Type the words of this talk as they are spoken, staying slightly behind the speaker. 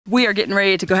we are getting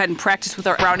ready to go ahead and practice with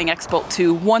our Browning X-Bolt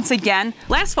 2 once again.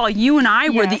 Last fall, you and I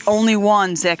were the only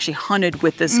ones that actually hunted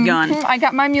with this gun. I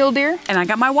got my mule deer. And I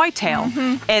got my whitetail.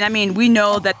 And I mean, we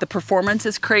know that the performance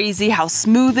is crazy, how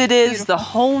smooth it is, beautiful. The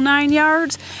whole 9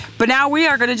 yards. But now we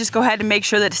are gonna just go ahead and make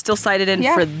sure that it's still sighted in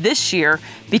for this year,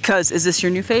 because is this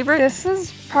your new favorite? This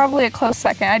is probably a close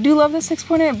second. I do love the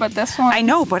 6.8, but this one. I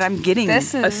know, but I'm getting a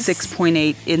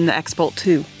 6.8 in the X-Bolt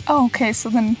 2. Oh, okay, so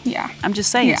then, yeah. I'm just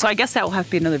saying. So I guess that will have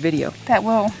to be another video. That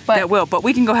will. But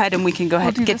we can go ahead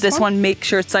and get this one, make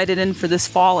sure it's sighted in for this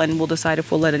fall, and we'll decide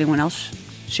if we'll let anyone else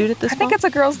shoot it this fall. I think it's a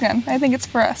girl's gun. I think it's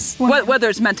for us. Whether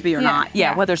it's meant to be or not.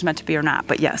 Yeah, whether it's meant to be or not,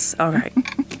 but yes. All right.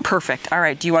 Perfect. All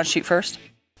right, do you want to shoot first?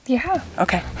 Yeah.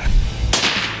 Okay.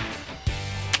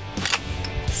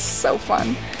 So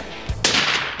fun.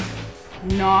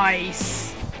 Nice.